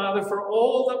faithful Father, for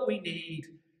all that we need,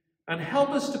 and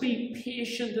help us to be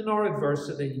patient in our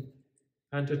adversity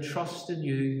and to trust in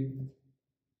you.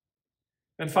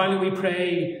 And finally, we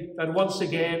pray that once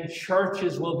again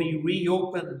churches will be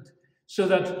reopened so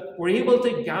that we're able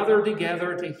to gather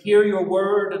together to hear your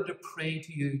word and to pray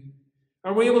to you.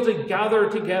 And we're able to gather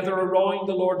together around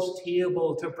the Lord's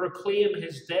table to proclaim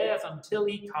his death until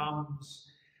he comes.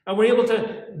 And we're able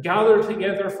to gather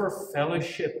together for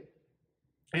fellowship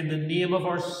in the name of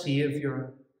our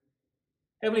Saviour.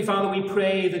 Heavenly Father, we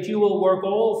pray that you will work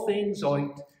all things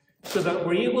out so that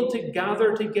we're able to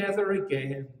gather together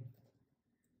again.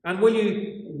 And will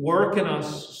you work in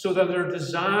us so that our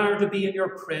desire to be in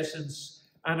your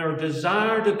presence and our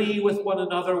desire to be with one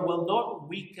another will not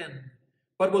weaken,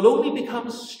 but will only become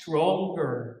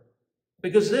stronger,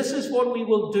 because this is what we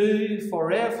will do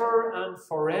forever and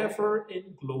forever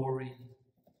in glory.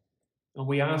 And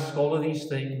we ask all of these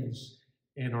things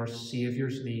in our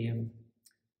Saviour's name.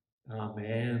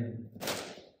 Amen.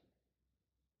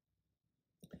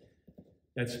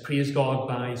 Let's praise God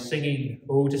by singing,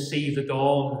 "Oh, to see the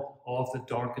dawn of the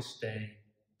darkest day."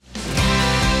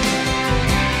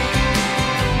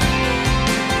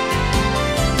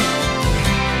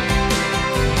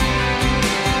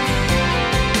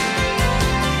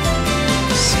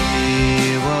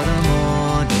 See what a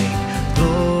morning,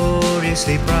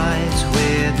 gloriously bright,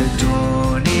 with the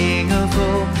dawning of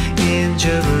hope in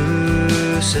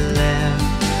Jerusalem.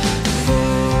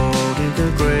 Folded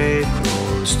the great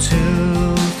cross to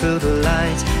fill the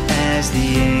light as the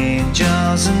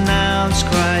angels announce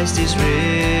Christ is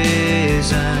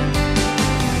risen.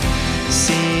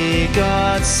 See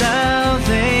God's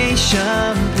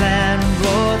salvation plan,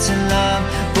 wrought in love,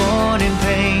 born in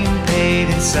pain, paid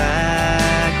in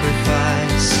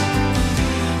sacrifice,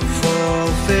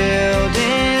 fulfilled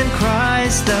in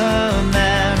Christ the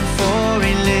man, for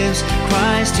he lives,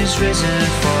 Christ is risen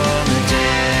from the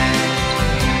dead.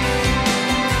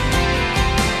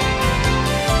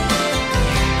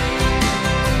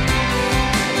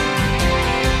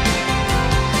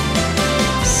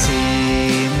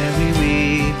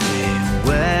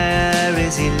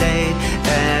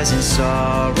 tears and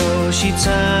sorrow she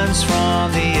turns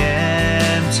from the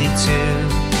empty tomb.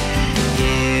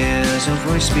 Hears a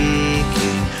voice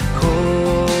speaking,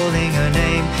 calling her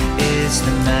name. It's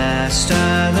the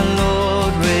Master, the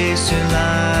Lord, raised to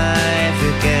life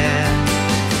again.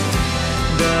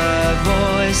 The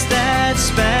voice that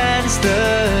spans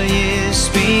the years,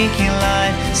 speaking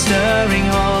life, stirring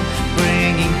hope,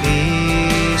 bringing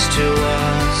peace to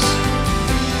us,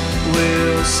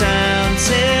 will sound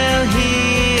till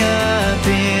he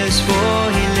appears,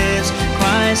 for he lives,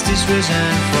 Christ is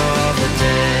risen from the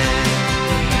dead.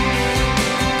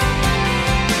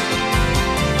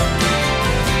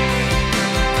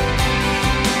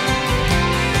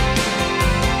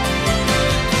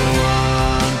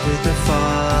 One with the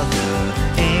Father,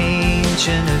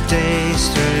 Ancient of Days,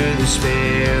 through the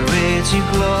Spirit he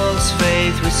clothes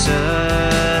faith with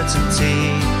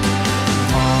certainty.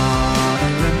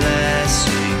 Honor and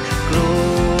blessing,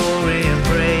 glory and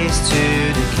praise to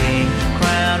the King,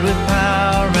 crowned with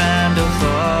power and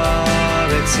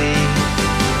authority.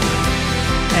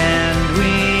 And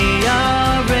we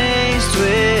are raised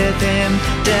with him.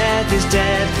 Death is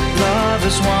dead, love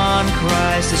is won,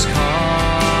 Christ is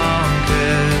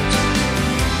conquered.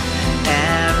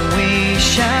 And we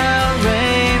shall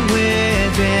reign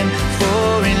with him,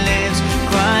 for he lives,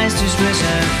 Christ is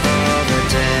risen from the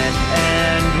dead.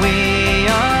 And we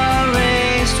are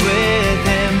raised with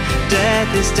him.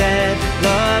 Death is dead,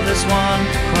 love is won,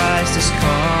 Christ is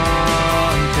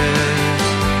conquered.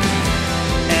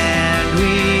 And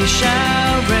we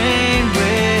shall reign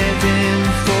with him,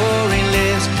 for he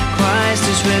lives, Christ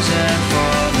is risen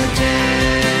from the dead.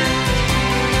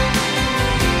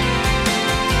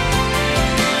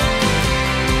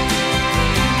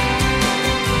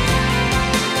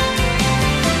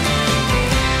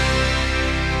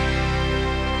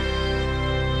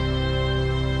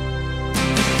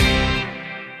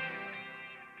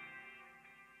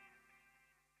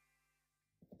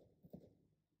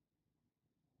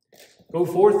 Go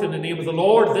forth in the name of the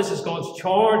Lord. This is God's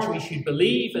charge. We should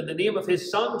believe in the name of his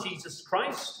Son, Jesus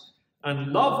Christ,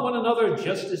 and love one another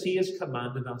just as he has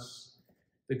commanded us.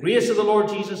 The grace of the Lord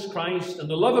Jesus Christ and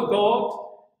the love of God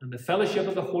and the fellowship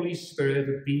of the Holy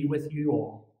Spirit be with you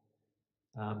all.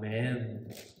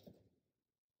 Amen.